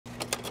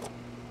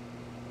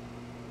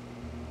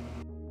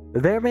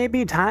There may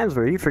be times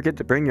where you forget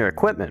to bring your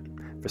equipment.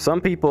 For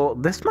some people,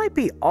 this might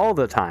be all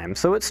the time,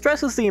 so it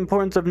stresses the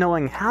importance of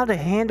knowing how to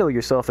handle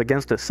yourself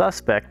against a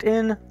suspect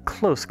in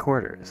close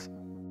quarters.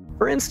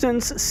 For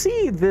instance,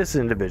 see this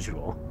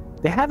individual.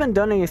 They haven't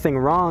done anything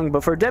wrong,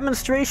 but for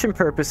demonstration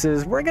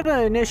purposes, we're going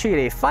to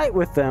initiate a fight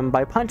with them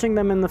by punching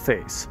them in the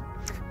face.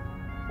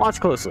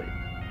 Watch closely.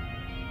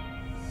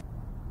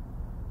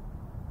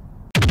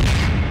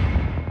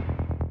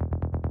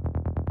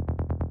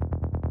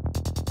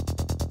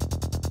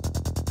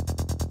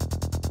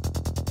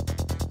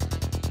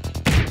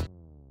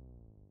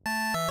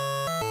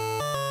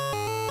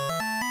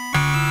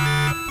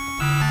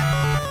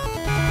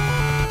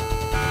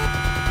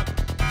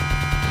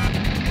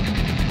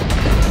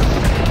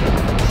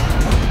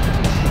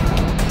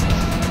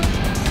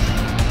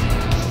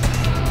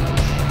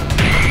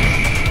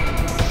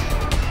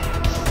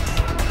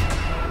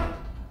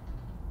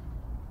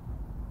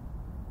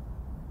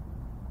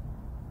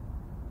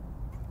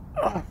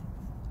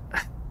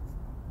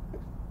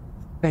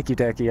 Thank you,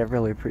 Decky. I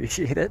really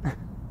appreciate it.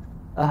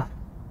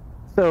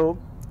 So,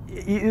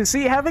 you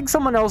see, having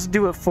someone else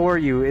do it for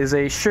you is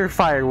a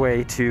surefire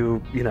way to,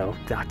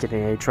 not get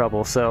in any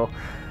trouble. So,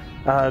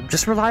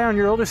 just rely on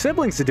your older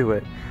siblings to do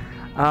it.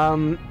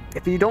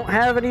 If you don't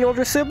have any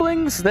older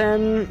siblings,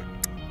 then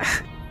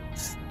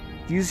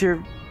use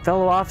your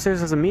fellow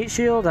officers as a meat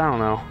shield. I don't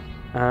know.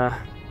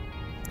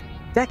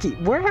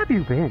 Decky, where have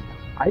you been?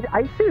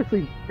 I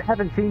seriously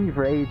haven't seen you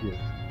for ages.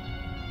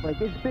 Like,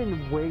 it's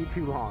been way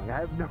too long. I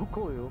have no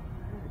clue.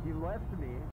 You left me.